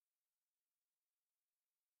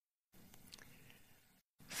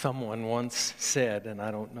Someone once said, and I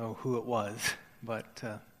don't know who it was, but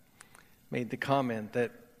made the comment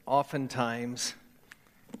that oftentimes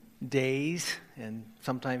days and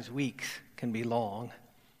sometimes weeks can be long,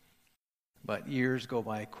 but years go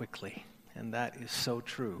by quickly. And that is so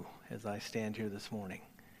true as I stand here this morning.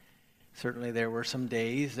 Certainly there were some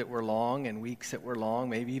days that were long and weeks that were long,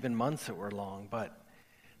 maybe even months that were long, but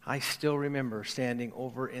I still remember standing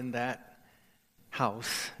over in that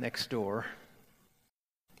house next door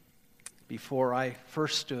before I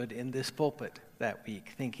first stood in this pulpit that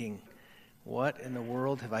week, thinking, what in the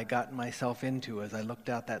world have I gotten myself into as I looked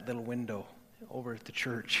out that little window over at the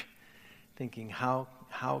church, thinking, how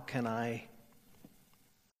can I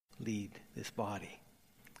lead this body?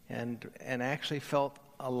 And actually felt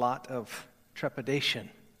a lot of trepidation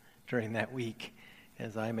during that week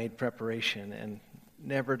as I made preparation, and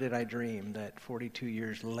never did I dream that 42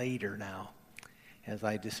 years later now, as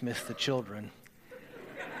I dismissed the children,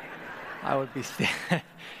 I would be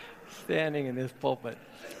standing in this pulpit.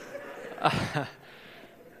 At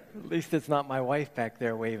least it's not my wife back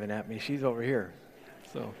there waving at me. She's over here.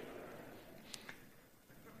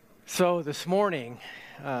 So this morning,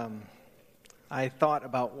 I thought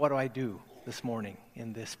about what do I do this morning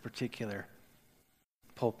in this particular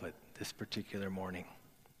pulpit, this particular morning.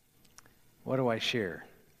 What do I share?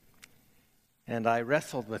 And I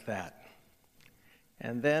wrestled with that.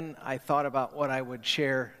 And then I thought about what I would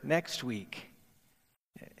share next week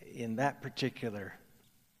in that particular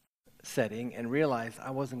setting and realized I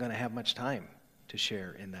wasn't going to have much time to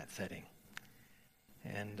share in that setting.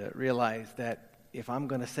 And realized that if I'm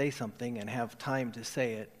going to say something and have time to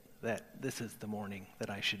say it, that this is the morning that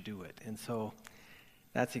I should do it. And so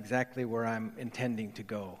that's exactly where I'm intending to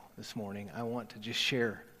go this morning. I want to just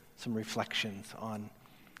share some reflections on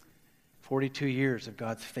 42 years of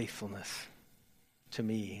God's faithfulness to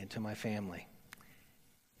me and to my family.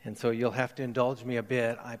 And so you'll have to indulge me a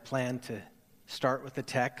bit. I plan to start with a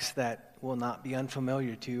text that will not be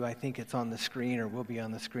unfamiliar to you. I think it's on the screen or will be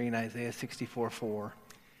on the screen, Isaiah 64:4.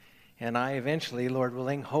 And I eventually, Lord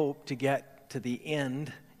willing, hope to get to the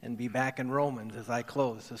end and be back in Romans as I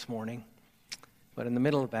close this morning. But in the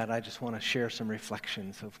middle of that, I just want to share some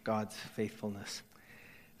reflections of God's faithfulness.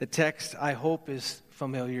 The text, I hope, is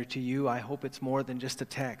familiar to you. I hope it's more than just a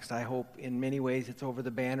text. I hope in many ways it's over the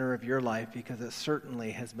banner of your life, because it certainly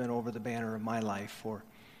has been over the banner of my life for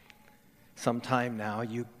some time now.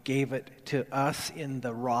 You gave it to us in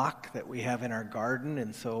the rock that we have in our garden,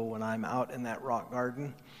 and so when I'm out in that rock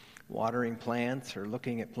garden watering plants or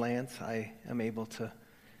looking at plants, I am able to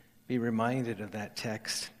be reminded of that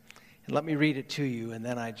text. And let me read it to you, and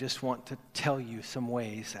then I just want to tell you some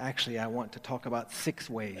ways. Actually, I want to talk about 6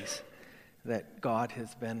 ways that God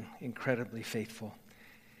has been incredibly faithful.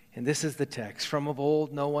 And this is the text. From of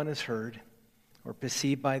old no one has heard or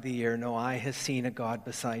perceived by the ear, no eye has seen a God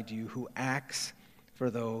beside you who acts for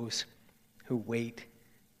those who wait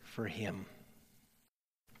for him.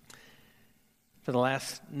 For the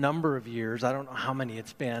last number of years, I don't know how many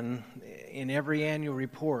it's been, in every annual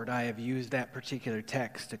report I have used that particular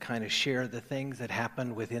text to kind of share the things that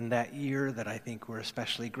happened within that year that I think we're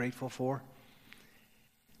especially grateful for.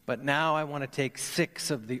 But now I want to take 6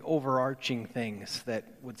 of the overarching things that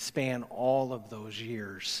would span all of those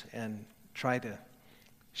years and try to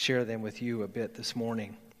share them with you a bit this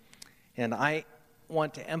morning. And I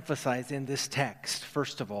want to emphasize in this text,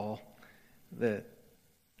 first of all, the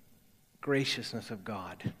graciousness of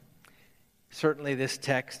God. Certainly this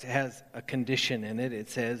text has a condition in it. It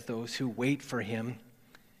says those who wait for him,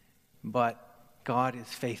 but God is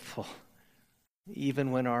faithful.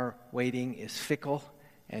 Even when our waiting is fickle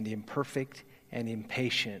and imperfect and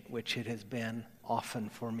impatient, which it has been often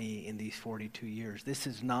for me in these 42 years. This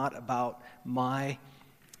is not about my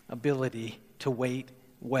ability to wait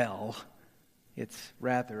well. It's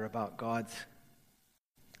rather about God's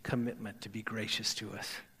commitment to be gracious to us.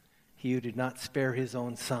 He who did not spare his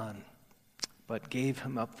own son, but gave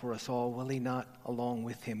him up for us all, will he not, along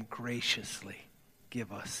with him, graciously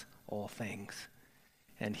give us all things?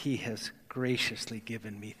 And he has graciously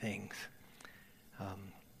given me things.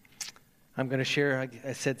 I'm going to share,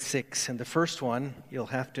 I said 6, and the first one, you'll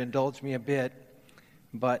have to indulge me a bit,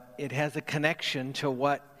 but it has a connection to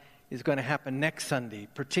what is going to happen next Sunday,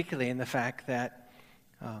 particularly in the fact that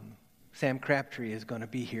Sam Crabtree is going to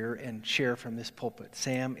be here and share from this pulpit.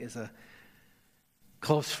 Sam is a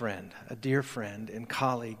close friend, a dear friend and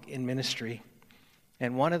colleague in ministry.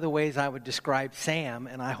 And one of the ways I would describe Sam,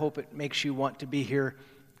 and I hope it makes you want to be here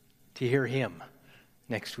to hear him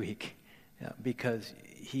next week, because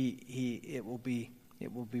it will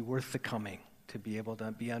be worth the coming to be able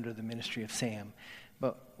to be under the ministry of Sam.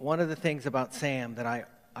 But one of the things about Sam that I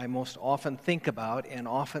I most often think about and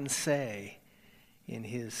often say in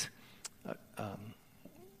his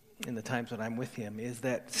in the times when I'm with him is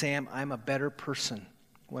that, Sam, I'm a better person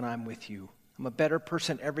when I'm with you. I'm a better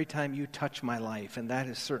person every time you touch my life, and that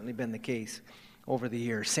has certainly been the case over the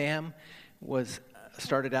years. Sam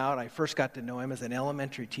started out, I first got to know him as an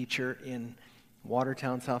elementary teacher in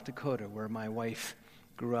Watertown, South Dakota, where my wife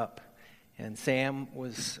grew up. And Sam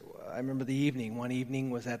I remember one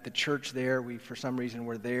evening was at the church there. We, for some reason,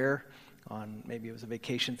 were there on, maybe it was a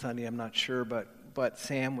vacation Sunday, I'm not sure, but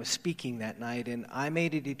Sam was speaking that night, and I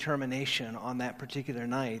made a determination on that particular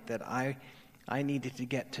night that I needed to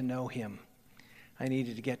get to know him. I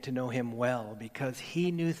needed to get to know him well because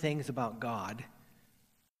he knew things about God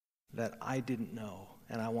that I didn't know,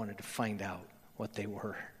 and I wanted to find out what they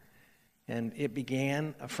were. And it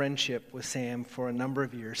began a friendship with Sam for a number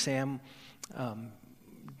of years. Sam,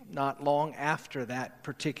 not long after that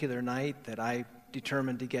particular night that I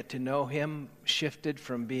determined to get to know him, shifted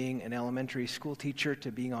from being an elementary school teacher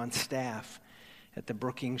to being on staff at the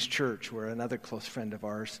Brookings Church, where another close friend of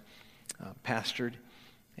ours pastored.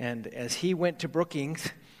 And as he went to Brookings,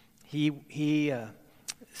 he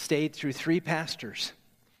stayed through 3 pastors.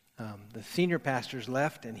 The senior pastors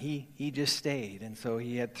left, and he just stayed. And so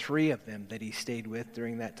he had 3 of them that he stayed with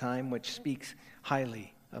during that time, which speaks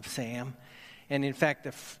highly of Sam. And in fact,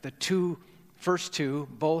 the first two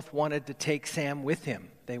both wanted to take Sam with him.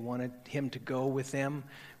 They wanted him to go with them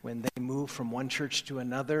when they moved from one church to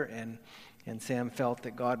another, and Sam felt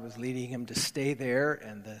that God was leading him to stay there.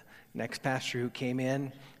 And the next pastor who came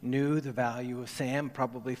in knew the value of Sam,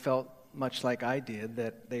 probably felt much like I did,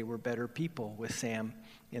 that they were better people with Sam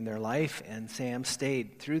in their life, and Sam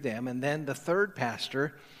stayed through them. And then the third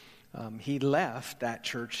pastor, he left that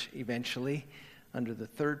church eventually under the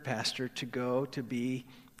third pastor to go to be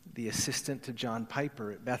the assistant to John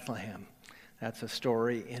Piper at Bethlehem. That's a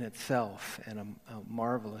story in itself, and a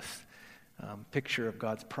marvelous picture of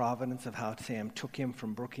God's providence of how Sam took him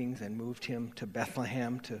from Brookings and moved him to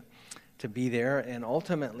Bethlehem to be there, and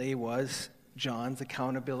ultimately was John's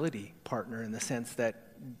accountability partner, in the sense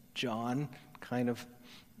that John kind of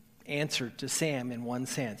answered to Sam in one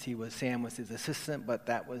sense. Sam was his assistant, but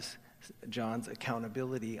that was John's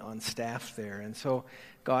accountability on staff there. And so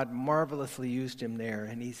God marvelously used him there,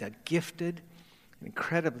 and he's a gifted,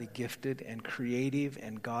 incredibly gifted and creative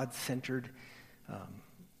and God-centered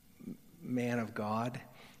man of God.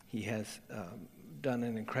 He has done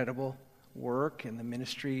an incredible work in the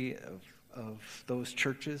ministry of those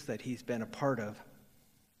churches that he's been a part of.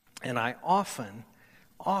 And I often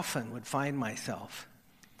would find myself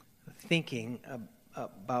thinking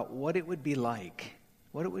about what it would be like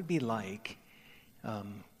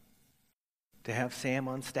to have Sam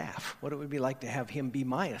on staff, what it would be like to have him be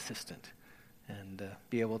my assistant and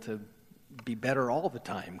be able to be better all the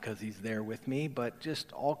time because he's there with me, but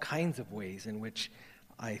just all kinds of ways in which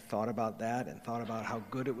I thought about that and thought about how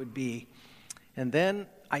good it would be. And then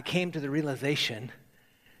I came to the realization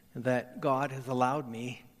that God has allowed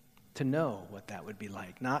me to know what that would be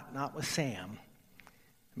like. Not with Sam,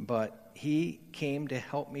 but he came to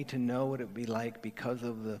help me to know what it would be like because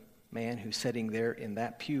of the man who's sitting there in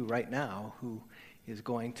that pew right now, who is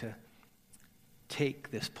going to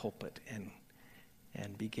take this pulpit and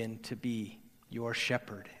begin to be your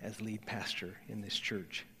shepherd as lead pastor in this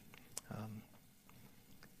church.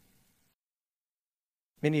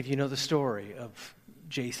 Many of you know the story of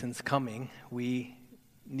Jason's coming. We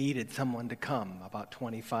needed someone to come about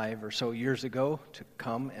 25 or so years ago to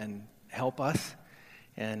come and help us.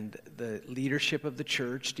 And the leadership of the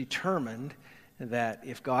church determined that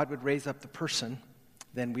if God would raise up the person,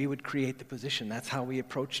 then we would create the position. That's how we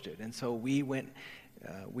approached it. And so we went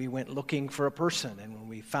looking for a person. And when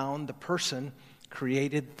we found the person,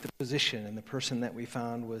 created the position. And the person that we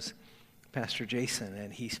found was Pastor Jason.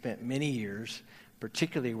 And he spent many years,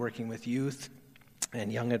 particularly working with youth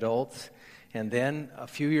and young adults. And then a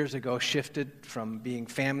few years ago shifted from being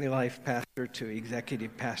family life pastor to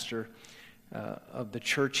executive pastor of the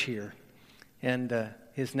church here. And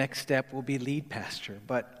his next step will be lead pastor.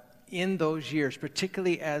 But in those years,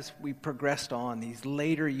 particularly as we progressed on, these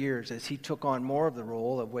later years, as he took on more of the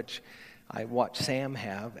role of which I watched Sam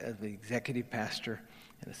have as the executive pastor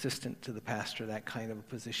and assistant to the pastor, that kind of a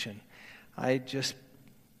position, I just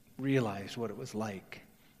realized what it was like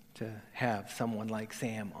to have someone like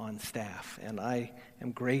Sam on staff. And I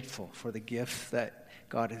am grateful for the gifts that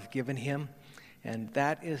God has given him. And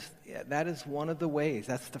that is one of the ways,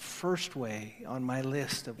 that's the first way on my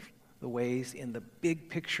list of the ways in the big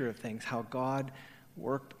picture of things, how God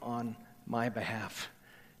worked on my behalf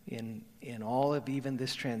in all of even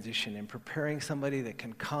this transition, in preparing somebody that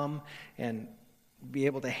can come and be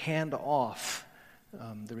able to hand off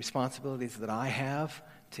the responsibilities that I have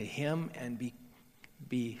to him and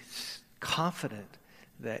be confident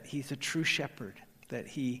that he's a true shepherd, that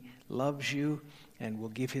he loves you and will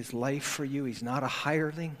give his life for you. He's not a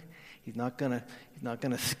hireling. He's not gonna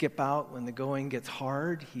skip out when the going gets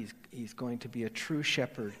hard. He's going to be a true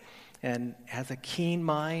shepherd and has a keen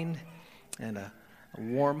mind and a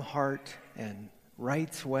warm heart and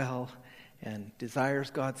writes well and desires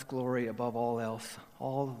God's glory above all else. A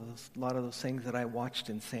lot of those things that I watched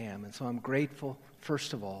in Sam. And so I'm grateful,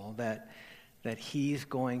 first of all, that he's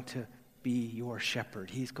going to be your shepherd.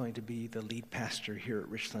 He's going to be the lead pastor here at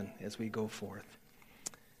Richland as we go forth.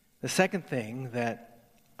 The second thing that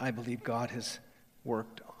I believe God has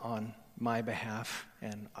worked on my behalf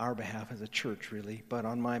and our behalf as a church, really, but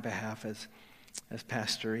on my behalf as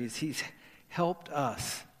pastor, he's helped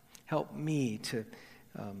me to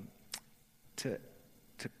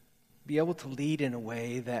be able to lead in a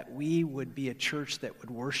way that we would be a church that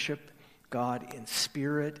would worship God in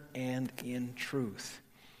spirit and in truth.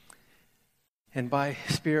 And by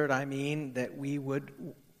spirit, I mean that we would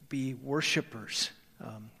be worshipers,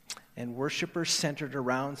 and worshipers centered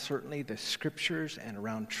around certainly the scriptures and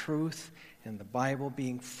around truth and the Bible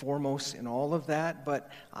being foremost in all of that. But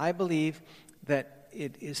I believe that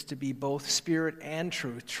it is to be both spirit and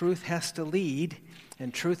truth. Truth has to lead,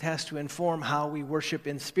 and truth has to inform how we worship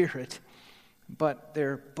in spirit. But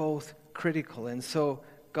they're both critical. And so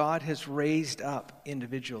God has raised up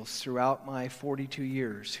individuals throughout my 42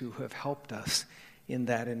 years who have helped us in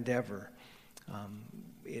that endeavor.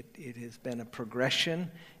 It has been a progression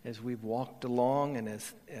as we've walked along and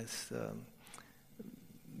as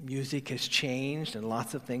music has changed and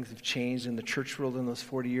lots of things have changed in the church world in those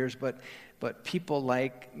 40 years. But people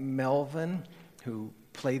like Melvin, who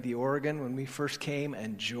played the organ when we first came,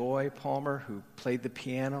 and Joy Palmer, who played the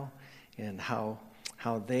piano, and how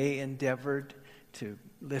they endeavored to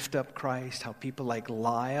lift up Christ, how people like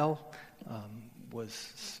Lyle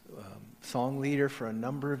was song leader for a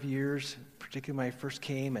number of years, particularly when I first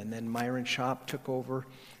came, and then Myron Shop took over.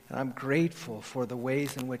 And I'm grateful for the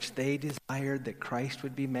ways in which they desired that Christ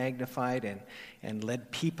would be magnified and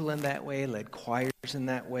led people in that way, led choirs in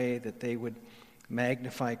that way, that they would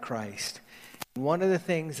magnify Christ. One of the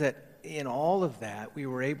things that in all of that we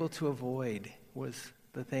were able to avoid was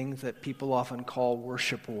the things that people often call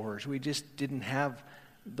worship wars. We just didn't have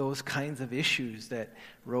those kinds of issues that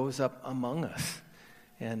rose up among us.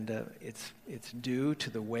 And it's due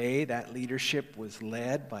to the way that leadership was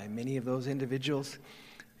led by many of those individuals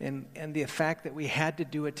and the fact that we had to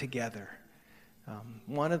do it together.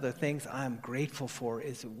 One of the things I'm grateful for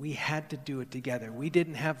is that we had to do it together. We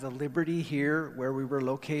didn't have the liberty here where we were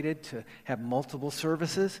located to have multiple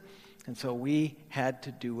services. And so we had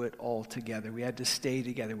to do it all together. We had to stay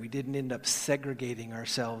together. We didn't end up segregating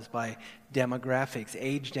ourselves by demographics,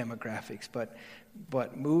 age demographics,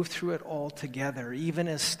 but move through it all together. Even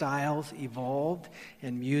as styles evolved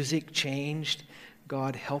and music changed,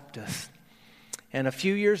 God helped us. And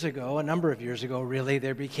a number of years ago, really,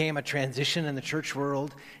 there became a transition in the church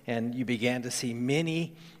world, and you began to see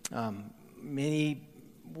many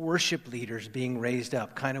worship leaders being raised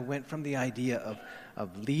up. Kind of went from the idea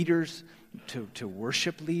of leaders to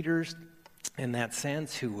worship leaders in that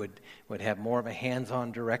sense, who would have more of a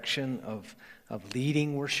hands-on direction of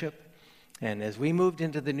leading worship. And as we moved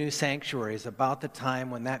into the new sanctuaries, about the time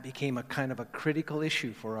when that became a kind of a critical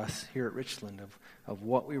issue for us here at Richland of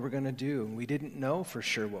what we were going to do. And we didn't know for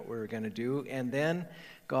sure what we were going to do. And then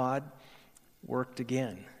God worked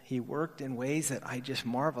again. He worked in ways that I just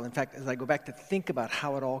marvel. In fact, as I go back to think about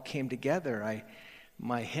how it all came together,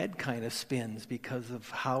 my head kind of spins because of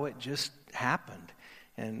how it just happened.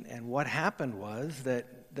 And what happened was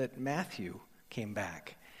that Matthew came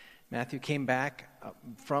back. Matthew came back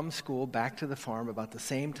from school back to the farm about the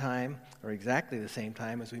same time, or exactly the same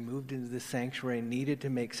time, as we moved into this sanctuary and needed to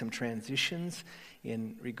make some transitions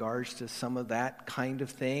in regards to some of that kind of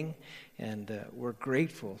thing. And we're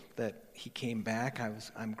grateful that he came back.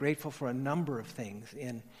 I'm grateful for a number of things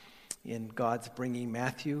in God's bringing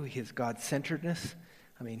Matthew, his God-centeredness.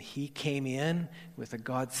 I mean, he came in with a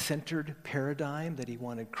God-centered paradigm that he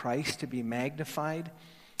wanted Christ to be magnified.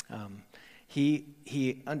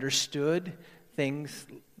 He understood things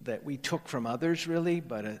that we took from others, really,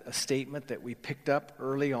 but a statement that we picked up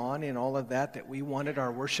early on in all of that we wanted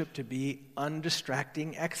our worship to be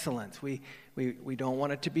undistracting excellence. We don't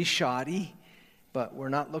want it to be shoddy, but we're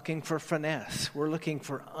not looking for finesse. We're looking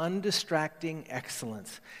for undistracting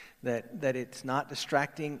excellence, that it's not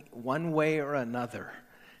distracting one way or another,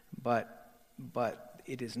 but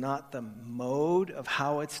it is not the mode of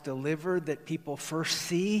how it's delivered that people first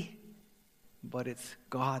see, but it's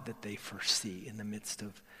God that they first see in the midst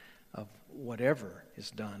of whatever is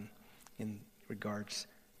done in regards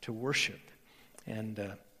to worship.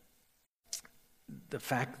 And the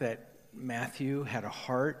fact that Matthew had a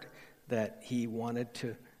heart that he wanted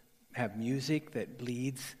to have music that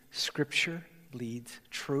bleeds Scripture, bleeds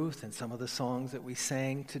truth, and some of the songs that we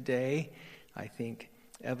sang today, I think,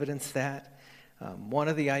 evidence that. One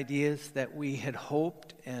of the ideas that we had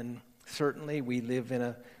hoped, and certainly we live in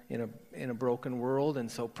a broken world, and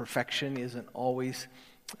so perfection isn't always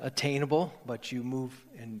attainable, but you move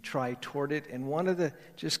and try toward it. And one of the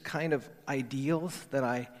just kind of ideals that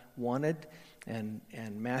I wanted, and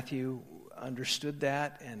Matthew understood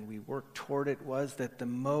that, and we worked toward it, was that the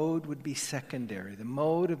mode would be secondary. The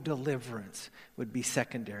mode of deliverance would be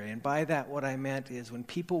secondary. And by that, what I meant is when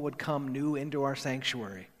people would come new into our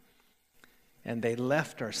sanctuary, and they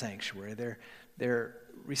left our sanctuary, their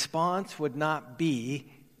response would not be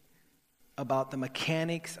about the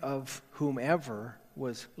mechanics of whomever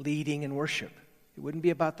was leading in worship. It wouldn't be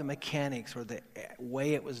about the mechanics or the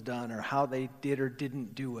way it was done or how they did or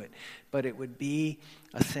didn't do it, but it would be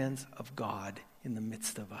a sense of God in the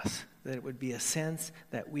midst of us. That it would be a sense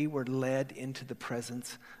that we were led into the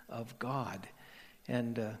presence of God.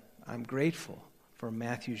 And I'm grateful for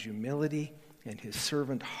Matthew's humility and his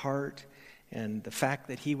servant heart, and the fact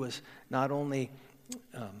that he was not only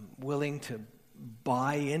willing to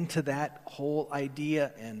buy into that whole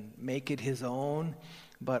idea and make it his own,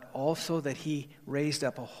 but also that he raised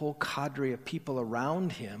up a whole cadre of people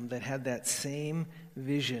around him that had that same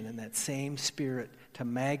vision and that same spirit to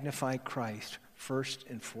magnify Christ first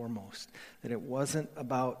and foremost. That it wasn't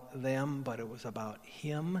about them, but it was about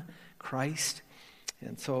him, Christ.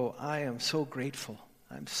 And so I am so grateful.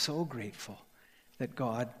 I'm so grateful that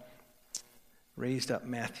God raised up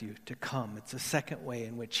Matthew to come. It's the second way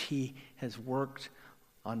in which he has worked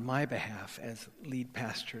on my behalf as lead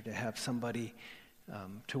pastor, to have somebody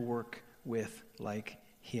to work with like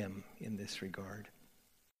him in this regard.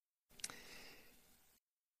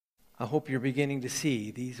 I hope you're beginning to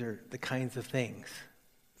see these are the kinds of things,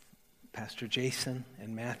 Pastor Jason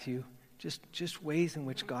and Matthew, just ways in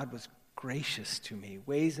which God was gracious to me,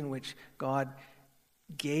 ways in which God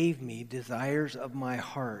gave me desires of my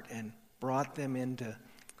heart and brought them into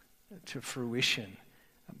fruition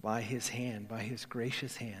by his hand, by his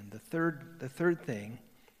gracious hand. The third thing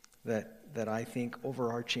that I think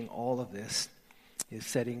overarching all of this is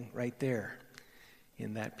sitting right there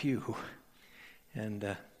in that pew. And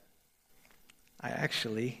I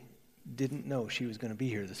actually didn't know she was going to be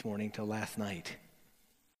here this morning till last night.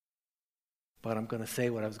 But I'm going to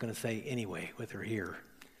say what I was going to say anyway with her here.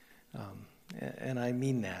 And I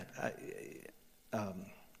mean that.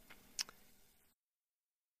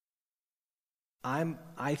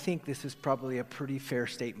 I think this is probably a pretty fair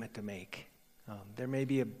statement to make. There may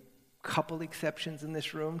be a couple exceptions in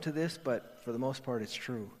this room to this, but for the most part it's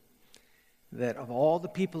true. That of all the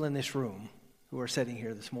people in this room who are sitting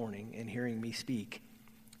here this morning and hearing me speak,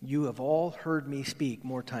 you have all heard me speak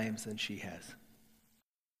more times than she has.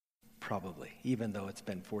 Probably, even though it's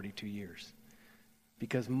been 42 years.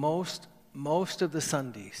 Because most of the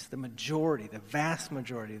Sundays, the vast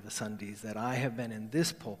majority of the Sundays that I have been in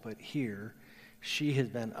this pulpit here, she has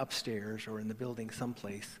been upstairs or in the building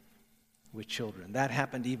someplace with children. That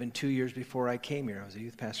happened even 2 years before I came here. I was a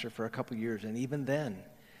youth pastor for a couple years, and even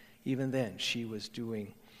then, she was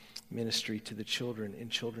doing ministry to the children in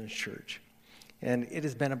children's church. And it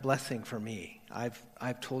has been a blessing for me.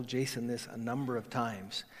 I've told Jason this a number of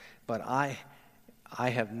times, but I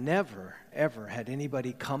have never, ever had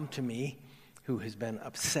anybody come to me who has been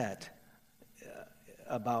upset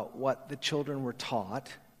about what the children were taught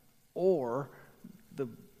or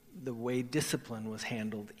the way discipline was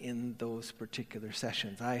handled in those particular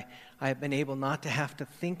sessions. I have been able not to have to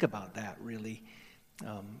think about that really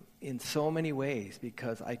in so many ways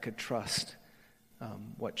because I could trust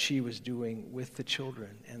what she was doing with the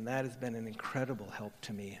children, and that has been an incredible help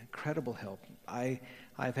to me, incredible help.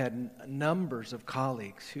 I've had numbers of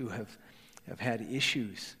colleagues who have had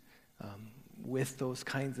issues with those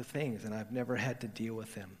kinds of things, and I've never had to deal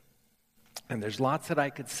with them. And there's lots that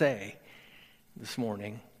I could say this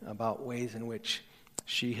morning about ways in which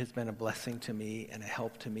she has been a blessing to me and a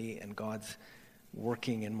help to me, and God's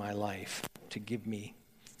working in my life to give me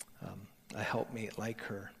a helpmate like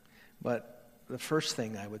her. But the first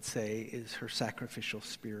thing I would say is her sacrificial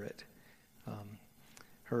spirit,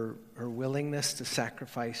 her willingness to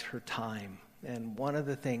sacrifice her time. And one of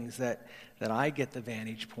the things that I get the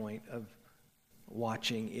vantage point of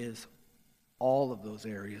watching is all of those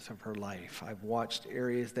areas of her life. I've watched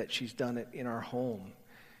areas that she's done it in our home,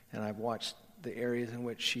 And I've watched the areas in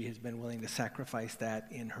which she has been willing to sacrifice that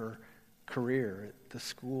in her career at the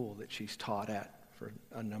school that she's taught at for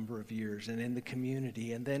a number of years, and in the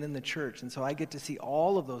community, and then in the church. And so I get to see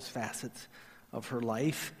all of those facets of her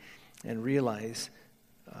life and realize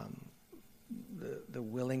the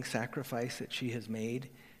willing sacrifice that she has made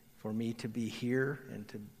for me to be here and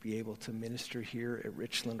to be able to minister here at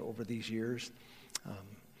Richland over these years.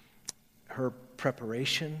 Her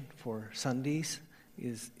preparation for Sundays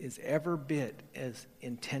is ever bit as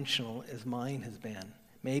intentional as mine has been.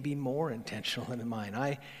 Maybe more intentional than mine.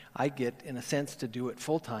 I get, in a sense, to do it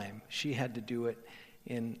full time. She had to do it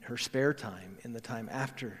in her spare time, in the time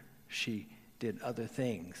after she did other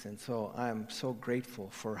things. And so I'm so grateful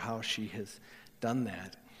for how she has done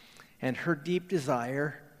that. And her deep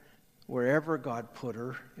desire, wherever God put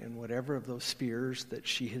her, in whatever of those spheres that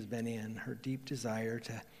she has been in, her deep desire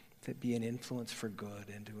to be an influence for good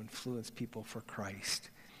and to influence people for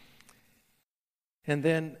Christ. And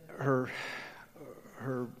then her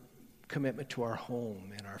commitment to our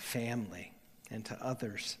home and our family and to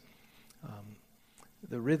others.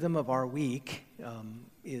 The rhythm of our week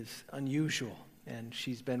is unusual, and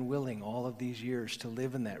she's been willing all of these years to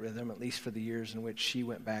live in that rhythm, at least for the years in which she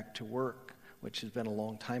went back to work, which has been a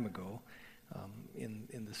long time ago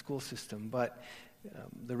in the school system. But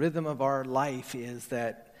the rhythm of our life is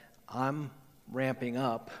that I'm ramping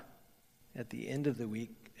up at the end of the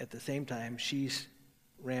week. At the same time, she's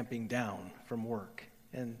ramping down from work.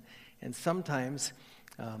 And sometimes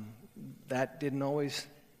that didn't always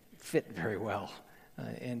fit very well.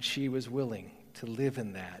 And she was willing to live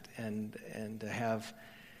in that and to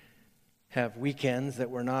have weekends that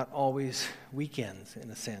were not always weekends, in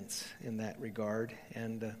a sense, in that regard.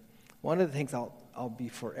 And one of the things I'll be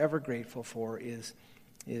forever grateful for is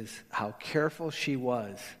how careful she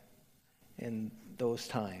was in those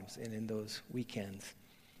times and in those weekends.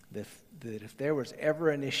 That if there was ever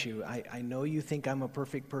an issue, I know you think I'm a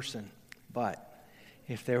perfect person, but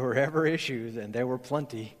if there were ever issues, and there were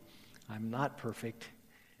plenty, I'm not perfect.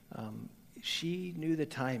 She knew the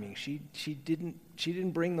timing. She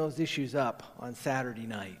didn't bring those issues up on Saturday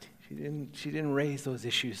night. She didn't raise those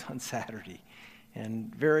issues on Saturday,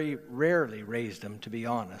 and very rarely raised them, to be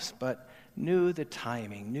honest. But knew the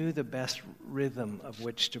timing, knew the best rhythm of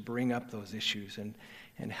which to bring up those issues,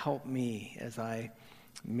 and help me as I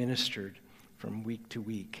ministered from week to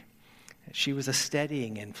week. She was a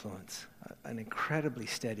steadying influence, an incredibly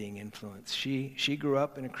steadying influence. She grew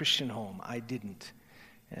up in a Christian home. I didn't.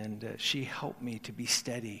 And she helped me to be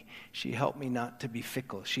steady. She helped me not to be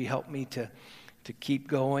fickle. She helped me to keep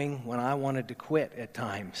going when I wanted to quit at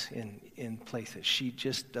times in places. She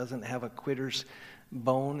just doesn't have a quitter's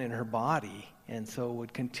bone in her body, and so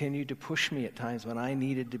would continue to push me at times when I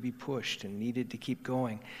needed to be pushed and needed to keep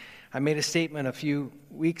going. I made a statement a few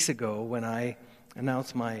weeks ago when I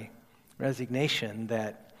announced my resignation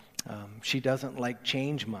that she doesn't like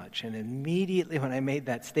change much. And immediately when I made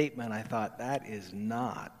that statement, I thought, that is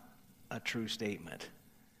not a true statement.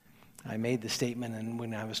 I made the statement, and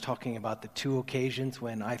when I was talking about the two occasions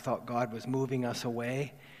when I thought God was moving us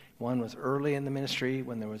away, one was early in the ministry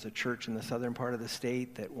when there was a church in the southern part of the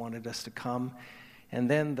state that wanted us to come. And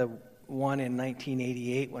then the one in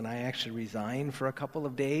 1988 when I actually resigned for a couple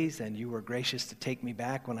of days, and you were gracious to take me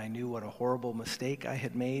back when I knew what a horrible mistake I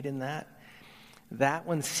had made in that. That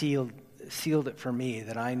one sealed it for me,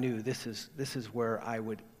 that I knew this is where I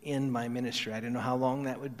would end my ministry. I didn't know how long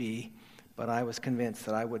that would be, but I was convinced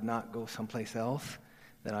that I would not go someplace else,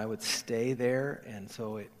 that I would stay there, and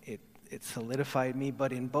so it solidified me.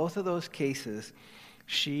 But in both of those cases,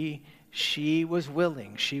 she was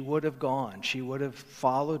willing. She would have gone. She would have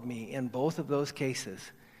followed me in both of those cases.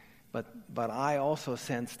 But I also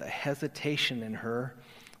sensed a hesitation in her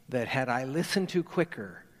that had I listened to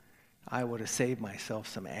quicker, I would have saved myself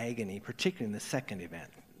some agony, particularly in the second event,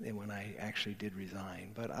 when I actually did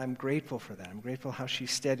resign. But I'm grateful for that. I'm grateful how she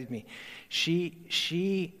steadied me.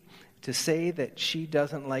 She to say that she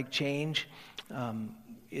doesn't like change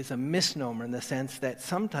is a misnomer, in the sense that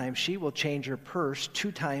sometimes she will change her purse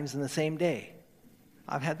 2 times in the same day.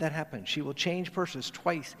 I've had that happen. She will change purses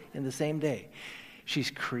twice in the same day. She's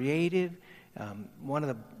creative. One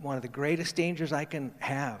of the greatest dangers I can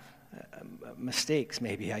have, mistakes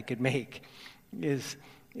maybe I could make, is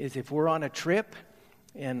if we're on a trip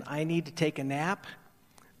and I need to take a nap,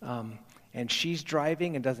 and she's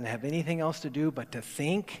driving and doesn't have anything else to do but to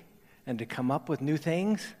think and to come up with new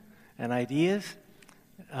things and ideas.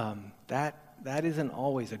 That isn't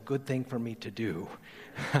always a good thing for me to do.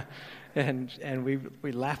 and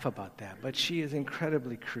we laugh about that. But she is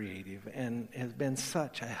incredibly creative and has been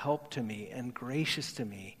such a help to me and gracious to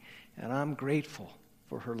me. And I'm grateful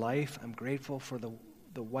for her life. I'm grateful for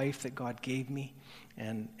the wife that God gave me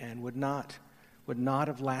and would not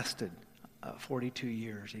have lasted 42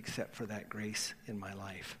 years except for that grace in my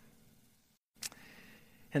life.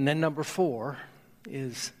 And then number 4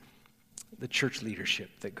 is the church leadership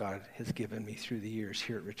that God has given me through the years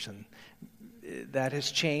here at Richland. That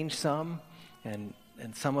has changed some, and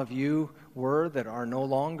some of you were that are no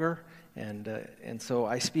longer, and so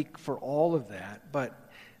I speak for all of that. But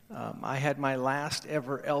I had my last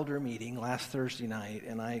ever elder meeting last Thursday night,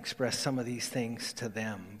 and I expressed some of these things to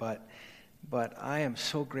them. But I am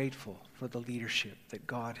so grateful for the leadership that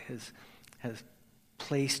God has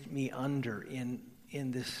placed me under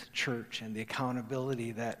in this church, and the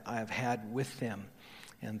accountability that I've had with them,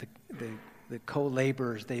 and the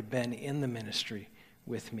co-laborers they've been in the ministry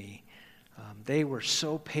with me. They were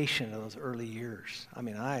so patient in those early years. I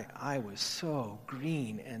mean, I was so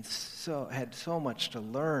green and had so much to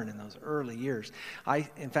learn in those early years.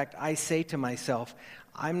 In fact, I say to myself,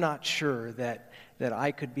 I'm not sure that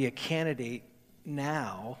I could be a candidate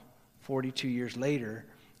now, 42 years later,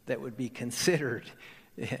 that would be considered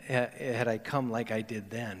had I come like I did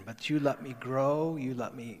then. But you let me grow, you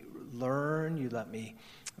let me learn, you let me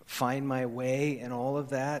find my way and all of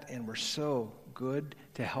that, and were so good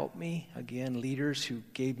to help me. Again, leaders who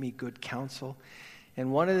gave me good counsel.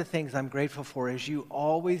 And one of the things I'm grateful for is you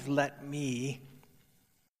always let the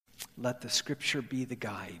Scripture be the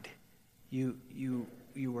guide. You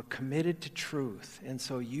were committed to truth, and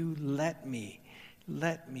so you let me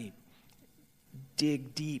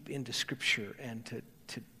dig deep into Scripture and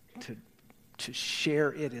to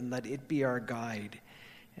share it and let it be our guide.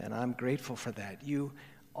 And I'm grateful for that. You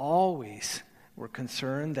always were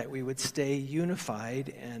concerned that we would stay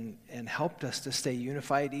unified and helped us to stay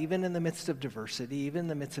unified even in the midst of diversity, even in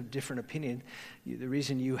the midst of different opinion. The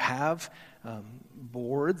reason you have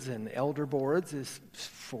boards and elder boards is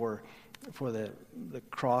for the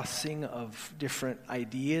crossing of different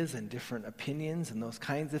ideas and different opinions and those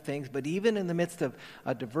kinds of things. But even in the midst of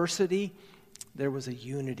a diversity, there was a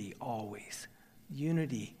unity always.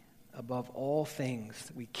 Unity above all things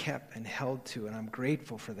that we kept and held to, and I'm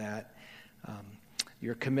grateful for that.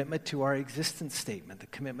 Your commitment to our existence statement, the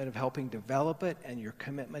commitment of helping develop it, and your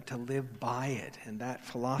commitment to live by it, and that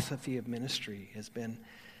philosophy of ministry has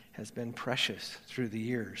been precious through the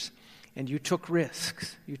years. And you took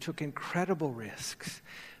risks. You took incredible risks.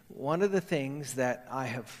 One of the things that I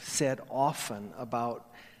have said often about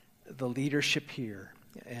the leadership here,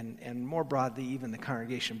 and more broadly even the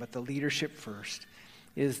congregation, but the leadership first,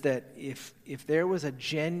 is that if there was a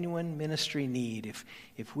genuine ministry need,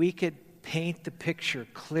 if we could paint the picture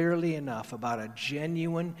clearly enough about a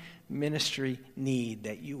genuine ministry need,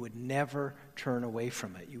 that you would never turn away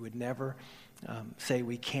from it. You would never say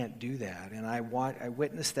we can't do that. And I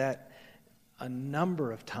witnessed that a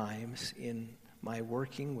number of times in my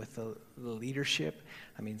working with the leadership.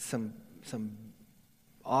 I mean, some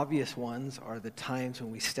obvious ones are the times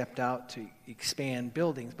when we stepped out to expand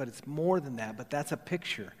buildings, but it's more than that. But that's a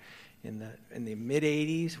picture. In the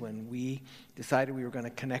mid-'80s, when we decided we were going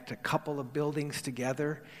to connect a couple of buildings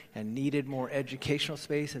together and needed more educational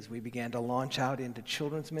space as we began to launch out into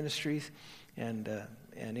children's ministries. And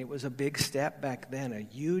it was a big step back then, a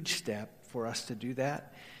huge step for us to do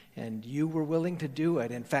that. And you were willing to do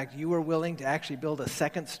it. In fact, you were willing to actually build a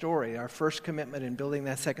second story. Our first commitment in building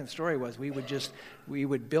that second story was we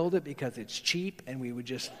would build it because it's cheap, and we would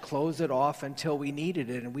just close it off until we needed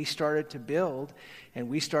it. And we started to build, and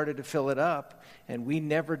we started to fill it up, and we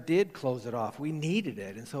never did close it off. We needed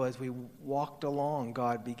it. And so as we walked along,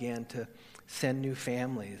 God began to send new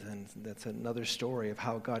families, and that's another story of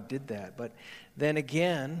how God did that. But then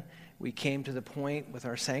again, we came to the point with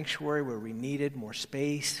our sanctuary where we needed more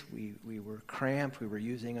space. We were cramped. We were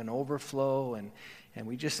using an overflow, and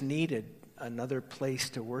we just needed another place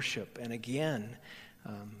to worship. And again,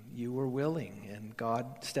 you were willing, and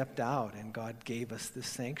God stepped out, and God gave us this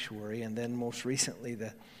sanctuary. And then most recently,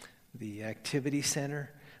 the activity center.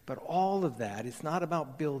 But all of that, it's not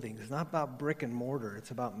about buildings. It's not about brick and mortar. It's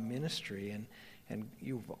about ministry. And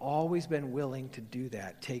you've always been willing to do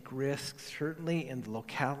that, take risks, certainly in the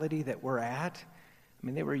locality that we're at. I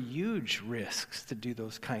mean, they were huge risks to do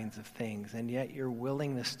those kinds of things, and yet your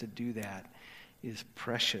willingness to do that is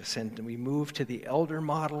precious. And we moved to the elder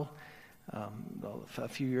model a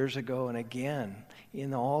few years ago, and again,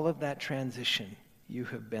 in all of that transition, you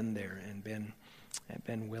have been there and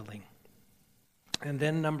been willing. And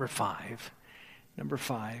then number five,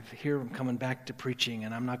 here I'm coming back to preaching,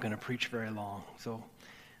 and I'm not going to preach very long, so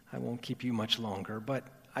I won't keep you much longer. But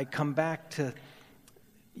I come back to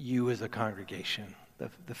you as a congregation.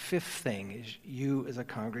 The fifth thing is you as a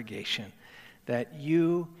congregation. that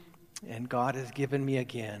you and God has given me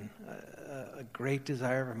again a great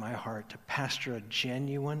desire of my heart to pastor a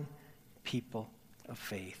genuine people of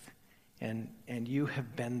faith. And you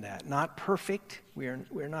have been that. Not perfect. We're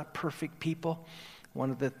not perfect people.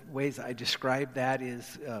 One of the ways I describe that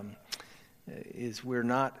is we're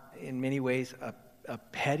not, in many ways, a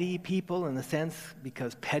petty people in the sense,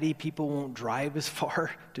 because petty people won't drive as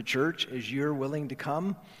far to church as you're willing to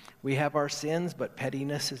come. We have our sins, but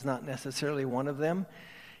pettiness is not necessarily one of them.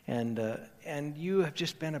 And you have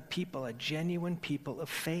just been a genuine people of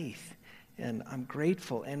faith. And I'm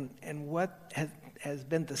grateful. And what has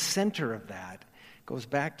been the center of that goes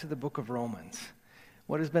back to the book of Romans.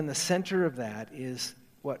 What has been the center of that is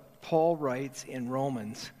what Paul writes in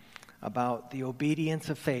Romans about the obedience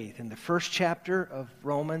of faith. In the first chapter of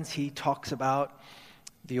Romans, he talks about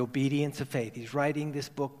the obedience of faith. He's writing this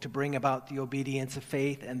book to bring about the obedience of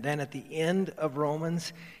faith. And then at the end of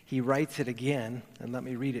Romans, he writes it again. And let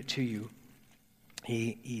me read it to you.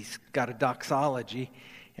 He's got a doxology,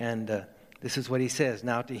 and this is what he says.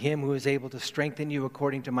 Now to him who is able to strengthen you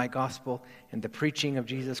according to my gospel and the preaching of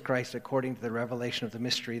Jesus Christ according to the revelation of the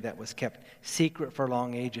mystery that was kept secret for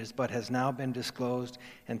long ages, but has now been disclosed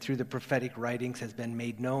and through the prophetic writings has been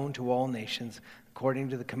made known to all nations according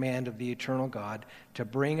to the command of the eternal God, to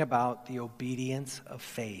bring about the obedience of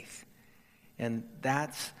faith. And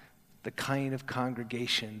that's the kind of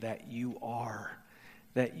congregation that you are,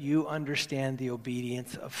 that you understand the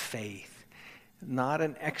obedience of faith. Not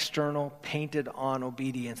an external, painted-on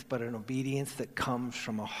obedience, but an obedience that comes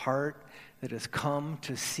from a heart that has come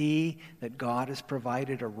to see that God has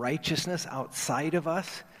provided a righteousness outside of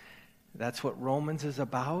us. That's what Romans is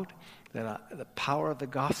about, that the power of the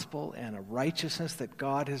gospel and a righteousness that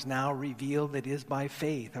God has now revealed that is by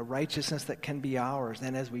faith, a righteousness that can be ours.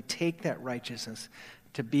 And as we take that righteousness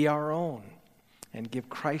to be our own and give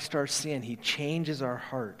Christ our sin, he changes our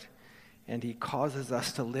heart. And he causes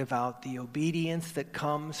us to live out the obedience that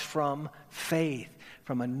comes from faith,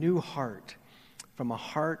 from a new heart, from a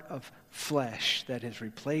heart of flesh that has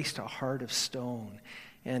replaced a heart of stone.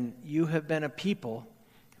 And you have been a people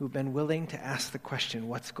who've been willing to ask the question,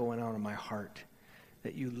 what's going on in my heart?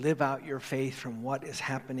 That you live out your faith from what is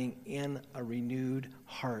happening in a renewed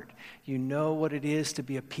heart. You know what it is to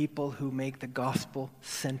be a people who make the gospel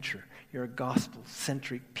center. You're a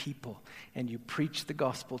gospel-centric people, and you preach the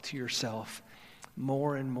gospel to yourself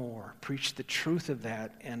more and more. Preach the truth of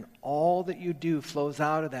that, and all that you do flows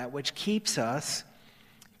out of that, which keeps us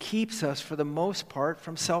for the most part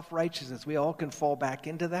from self-righteousness. We all can fall back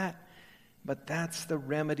into that, but that's the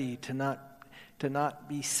remedy to not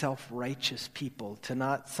be self-righteous people, to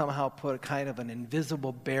not somehow put a kind of an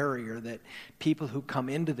invisible barrier that people who come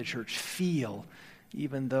into the church feel,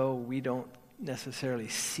 even though we don't necessarily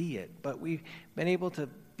see it. But we've been able to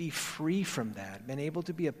be free from that, been able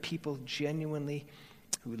to be a people genuinely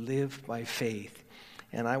who live by faith.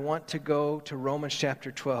 And I want to go to Romans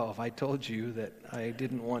chapter 12. I told you that I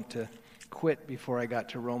didn't want to quit before I got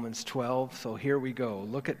to Romans 12, so here we go.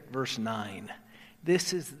 Look at verse 9.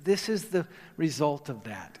 This is the result of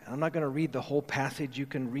that. I'm not going to read the whole passage. You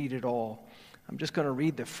can read it all. I'm just going to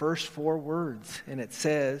read the first 4 words, and it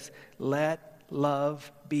says, let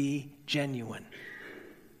love be genuine.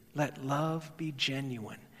 Let love be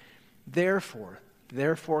genuine. Therefore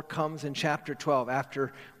comes in chapter 12,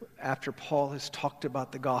 after Paul has talked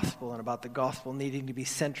about the gospel and about the gospel needing to be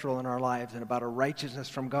central in our lives and about a righteousness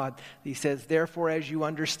from God. He says, therefore, as you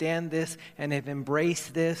understand this and have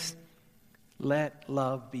embraced this, let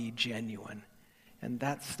love be genuine. And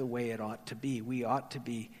that's the way it ought to be. We ought to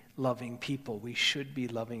be loving people. We should be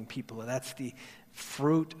loving people. That's the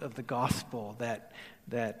fruit of the gospel, that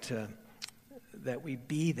we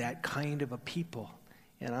be that kind of a people.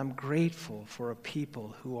 And I'm grateful for a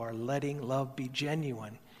people who are letting love be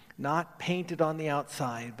genuine, not painted on the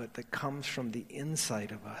outside, but that comes from the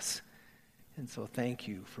inside of us. And so thank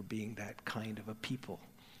you for being that kind of a people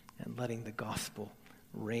and letting the gospel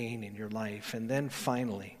reign in your life. And then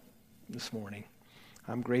finally, this morning,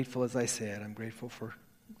 I'm grateful, as I said, I'm grateful for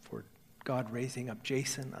God raising up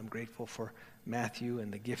Jason. I'm grateful for Matthew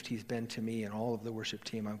and the gift he's been to me and all of the worship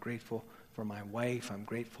team. I'm grateful for my wife. I'm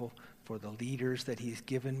grateful for the leaders that he's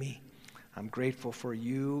given me. I'm grateful for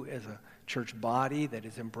you as a church body that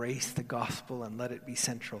has embraced the gospel and let it be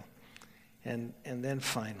central. And then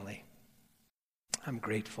finally, I'm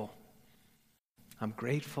grateful. I'm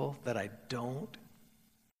grateful that I don't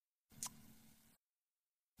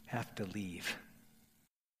have to leave.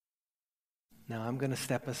 Now I'm going to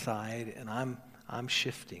step aside and I'm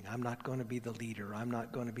shifting. I'm not going to be the leader. I'm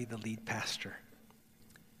not going to be the lead pastor.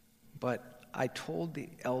 But I told the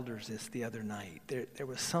elders this the other night. There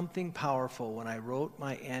was something powerful when I wrote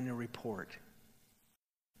my annual report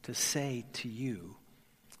to say to you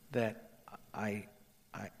that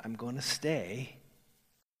I'm going to stay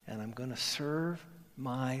and I'm going to serve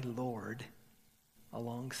my Lord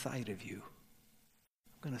alongside of you.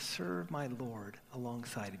 I'm going to serve my Lord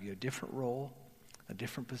alongside of you. A different role, a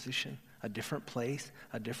different position, a different place,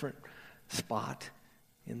 a different spot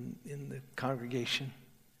in the congregation.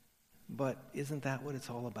 But isn't that what it's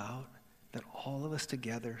all about? That all of us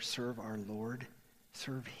together serve our Lord,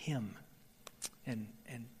 serve Him, and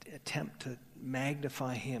attempt to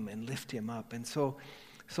magnify Him and lift Him up. And so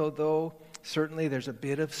though certainly there's a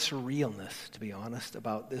bit of surrealness, to be honest,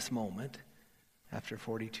 about this moment after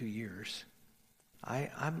 42 years,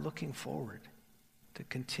 I'm looking forward to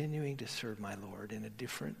continuing to serve my Lord in a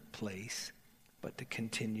different place, but to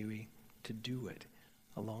continuing to do it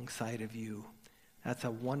alongside of you. That's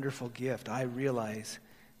a wonderful gift. I realize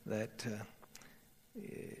that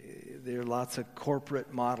there are lots of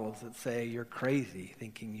corporate models that say you're crazy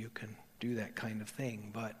thinking you can do that kind of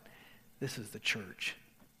thing, but this is the church.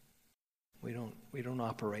 We don't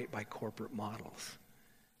operate by corporate models.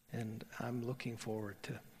 And I'm looking forward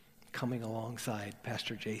to coming alongside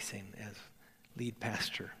Pastor Jason as lead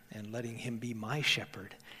pastor and letting him be my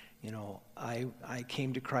shepherd. You know, I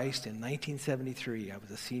came to Christ in 1973. I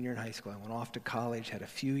was a senior in high school. I went off to college, had a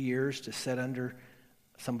few years to sit under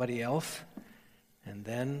somebody else, and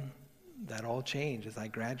then that all changed as I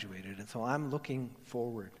graduated. And so I'm looking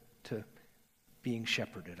forward to being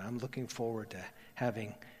shepherded. I'm looking forward to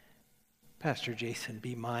having Pastor Jason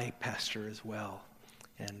be my pastor as well,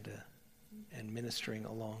 and ministering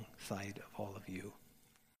alongside of all of you.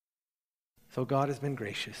 So God has been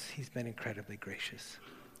gracious. He's been incredibly gracious.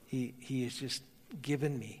 He has just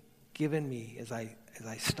given me as I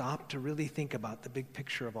stop to really think about the big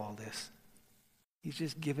picture of all this. He's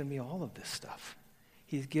just given me all of this stuff.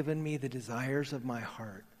 He's given me the desires of my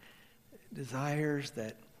heart, desires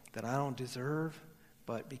that I don't deserve,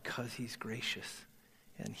 but because He's gracious.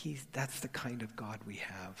 And that's the kind of God we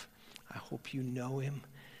have. I hope you know Him.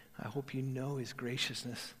 I hope you know His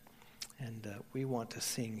graciousness. And we want to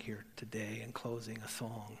sing here today in closing a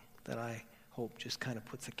song that I hope just kind of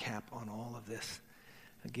puts a cap on all of this.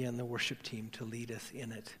 Again, the worship team to lead us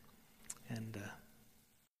in it. And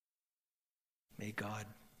may God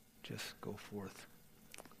just go forth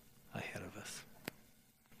ahead of us.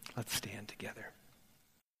 Let's stand together.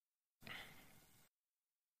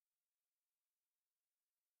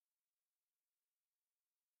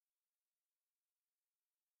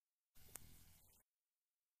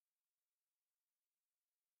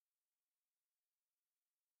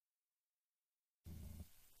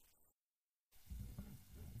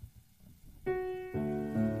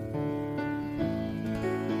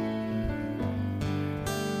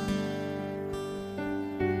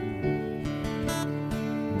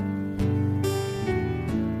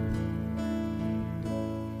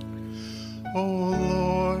 O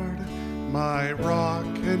Lord, my rock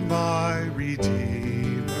and my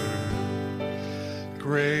redeemer,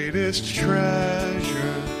 greatest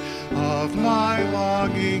treasure of my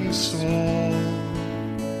longing soul.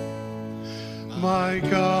 My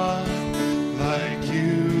God, like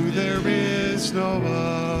you there is no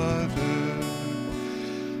other.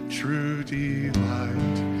 True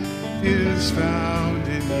delight is found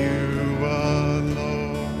in you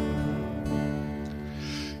alone.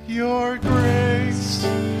 Your grace,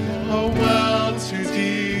 a well too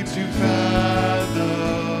deep to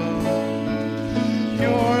fathom.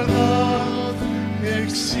 Your love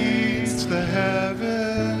exceeds the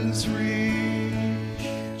heavens' reach.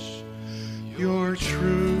 Your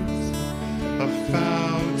truth, a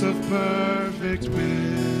fount of perfect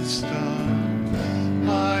wisdom,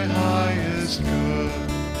 my highest good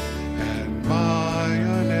and my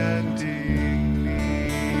unending need.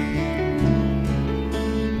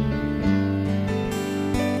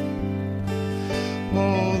 O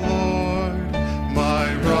Lord,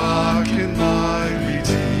 my rock and my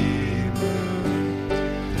redeemer,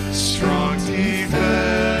 strong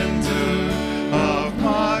defender of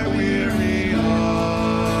my weary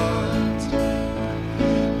heart,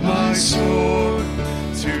 my sword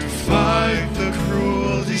to fight the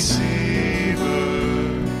cruel deceiver,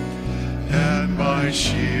 and my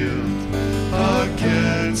shield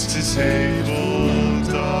against his hateful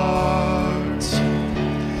darts.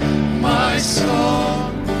 My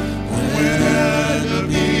song when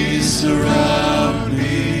enemies surround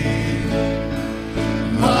me,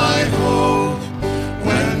 my hope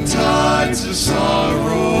when tides of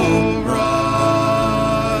sorrow rise,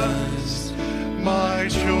 my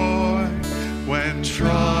joy when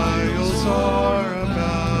trials are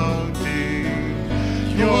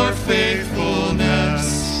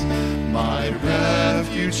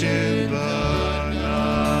refuge in the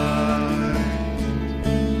night.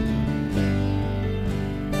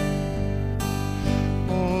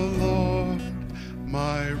 Oh Lord,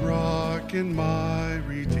 my rock and my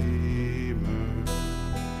redeemer,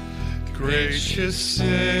 gracious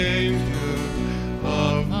Savior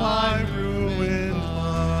of my ruined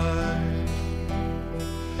life,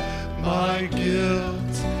 my guilt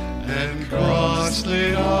and cross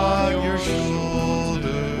laid on your shoulders.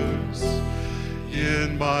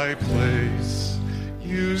 In my place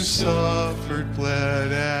you suffered,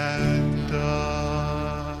 bled, and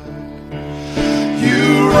died.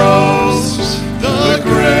 You rose, the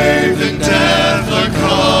grave and death are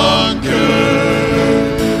conquered.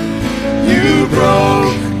 You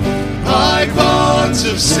broke my bonds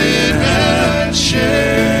of sin and shame.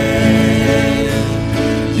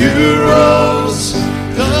 You rose,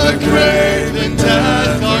 the grave and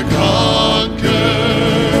death are conquered.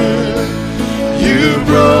 You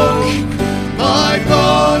broke my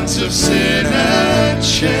bonds of sin and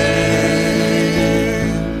shame.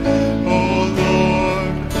 Oh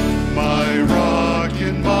Lord, my rock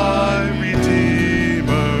and my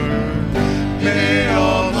redeemer, may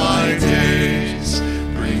all my days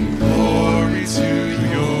bring glory to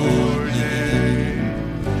your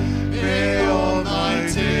name. May all my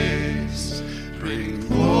days bring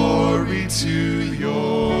glory to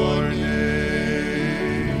your name.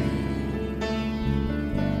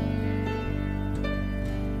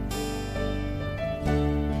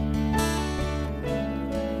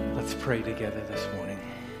 Let's pray together this morning.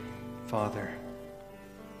 Father,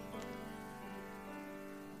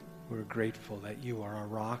 we're grateful that you are our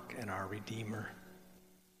rock and our redeemer.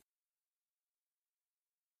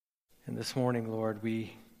 And this morning, Lord,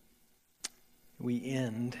 we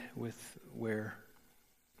end with where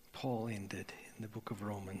Paul ended in the book of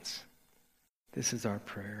Romans. This is our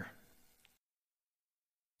prayer.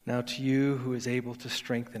 Now to you who is able to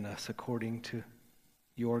strengthen us according to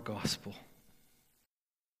your gospel,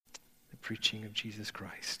 the preaching of Jesus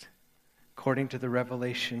Christ, according to the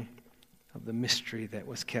revelation of the mystery that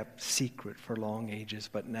was kept secret for long ages,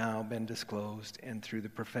 but now been disclosed, and through the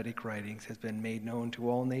prophetic writings has been made known to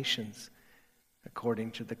all nations,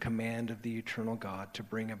 according to the command of the eternal God, to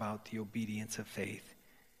bring about the obedience of faith.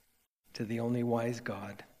 To the only wise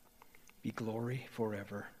God be glory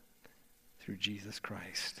forever through Jesus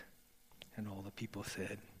Christ. And all the people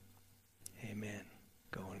said, Amen.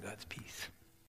 Go in God's peace.